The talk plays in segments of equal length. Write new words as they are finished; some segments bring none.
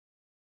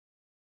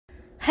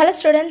Hello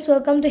students,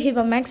 welcome to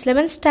Hiba Max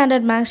 11th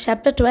Standard Max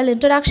Chapter 12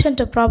 Introduction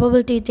to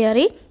Probability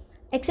Theory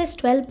Exercise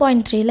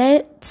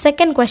 12.3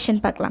 second question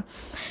பார்க்கலாம்.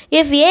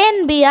 If A and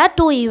B are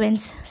two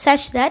events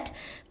such that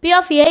P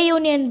of A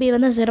union B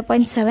வந்து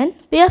 0.7,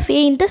 P of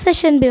A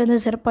intersection B வந்து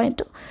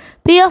 0.2,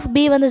 P of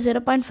B வந்து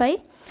 0.5,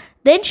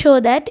 then show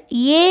that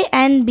A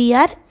and B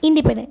are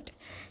independent.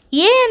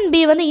 A and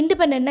B வந்து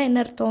independentனா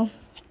என்ன அர்த்தம்?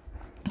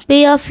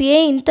 P of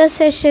A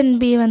intersection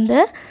B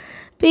வந்து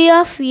P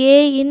of A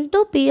into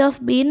P of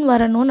B ன்னு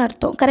வரணும்னு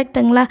அர்த்தம்.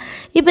 கரெக்டுங்களா?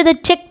 இப்போ இதை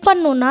செக்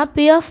பண்ணணுன்னா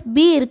P of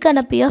B இருக்குது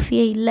ஆனால் P of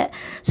A இல்லை.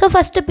 So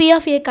first P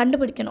of A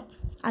கண்டுபிடிக்கணும்,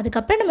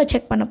 அதுக்கப்புறம் நம்ம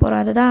செக் பண்ண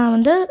போகிறோம். அதுதான்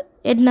வந்து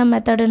என்ன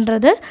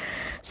மெத்தடுன்றது.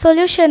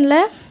 சொல்யூஷனில்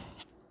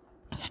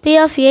P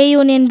of A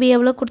union B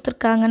எவ்வளோ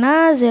கொடுத்துருக்காங்கன்னா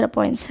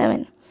 0.7,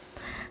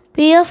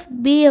 P of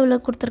B எவ்வளோ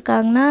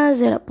கொடுத்துருக்காங்கன்னா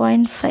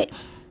 0.5,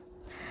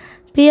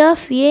 P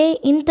of A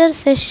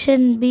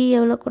intersection B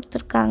எவ்வளோ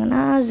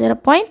கொடுத்துருக்காங்கன்னா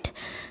 0.2.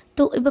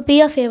 இப்போ P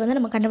of A வந்து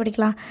நம்ம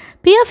கண்டுபிடிக்கலாம்.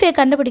 P of A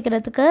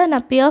கண்டுபிடிக்கிறதுக்கு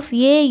நான் P of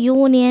A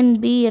union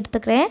B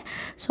எடுத்துக்கிறேன்.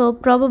 So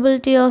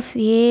probability of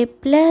A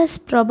plus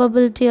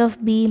probability of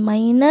B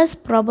minus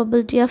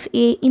probability of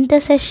A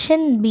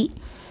intersection B.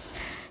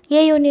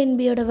 A union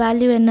Bயோட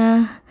value என்ன?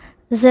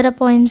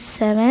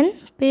 0.7.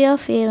 P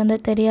of A வந்து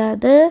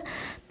தெரியாது.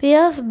 P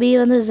of B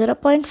வந்து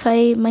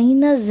 0.5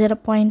 minus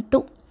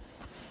 0.2.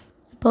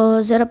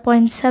 இப்போது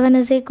 0.7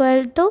 is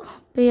equal to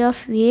P of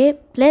A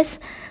plus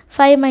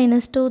 5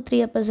 minus 2 3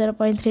 அப்போ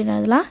 0.3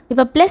 எழுதலாம்.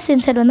 இப்போ plus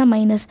inside வந்து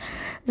minus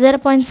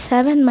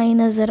 0.7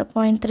 minus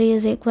 0.3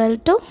 is equal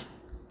to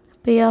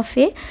P of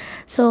A.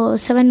 So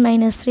 7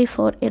 minus 3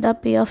 4 இதான்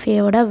P of A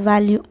ஓட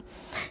வேல்யூ.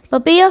 இப்போ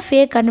P of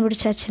A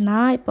கண்டுபிடிச்சாச்சுன்னா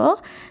இப்போது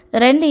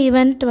ரெண்டு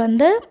ஈவெண்ட்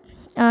வந்து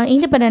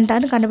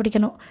இண்டிபெண்ட்டானு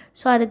கண்டுபிடிக்கணும்.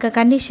 ஸோ அதுக்கு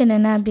கண்டிஷன்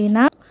என்ன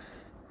அப்படின்னா,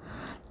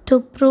 to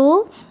prove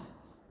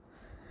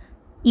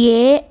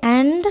A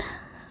and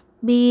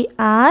B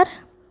are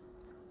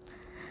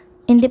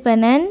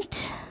independent,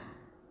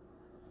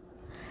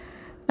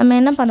 நம்ம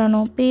என்ன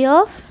பண்ணணும்? P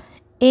of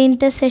A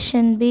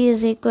intersection B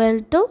is equal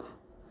to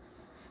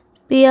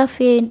P of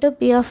A into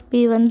P of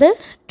B வந்து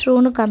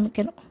ட்ரூன்னு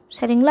காமிக்கணும்.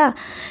 சரிங்களா?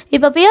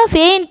 இப்போ P of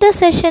A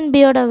intersection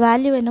B ஓட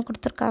வேல்யூ என்ன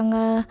கொடுத்துருக்காங்க?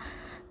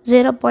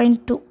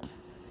 0.2.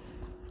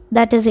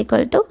 that is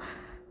equal to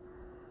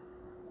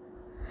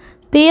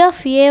P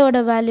of A ஓட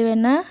வேல்யூ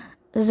என்ன?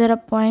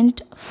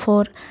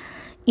 0.4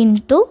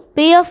 into P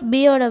of B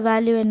ஓட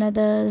வேல்யூ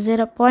என்னது?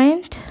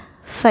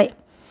 0.5.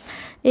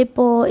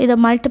 இப்போது இதை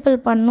மல்டிபிள்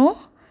பண்ணும்.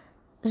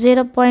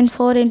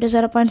 0.4 into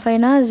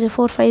 0.5னா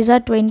 4 5s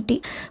are 20.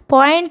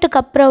 பாயிண்ட்டுக்கு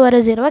அப்புறம் வர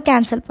ஜீரோவை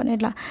கேன்சல்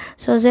பண்ணிடலாம்.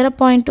 So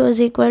 0.2 is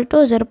equal to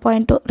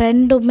 0.2.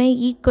 ரெண்டுமே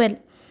equal.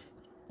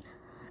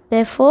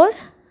 therefore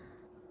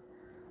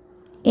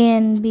A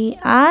and B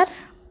are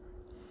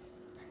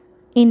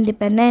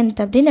independent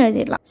அப்படின்னு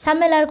எழுதிடலாம்.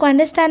 சம் எல்லாருக்கும்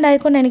அண்டர்ஸ்டாண்ட்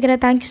ஆகிருக்கும்னு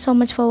நினைக்கிறேன். தேங்க்யூ ஸோ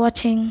மச் ஃபார்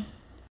வாட்சிங்.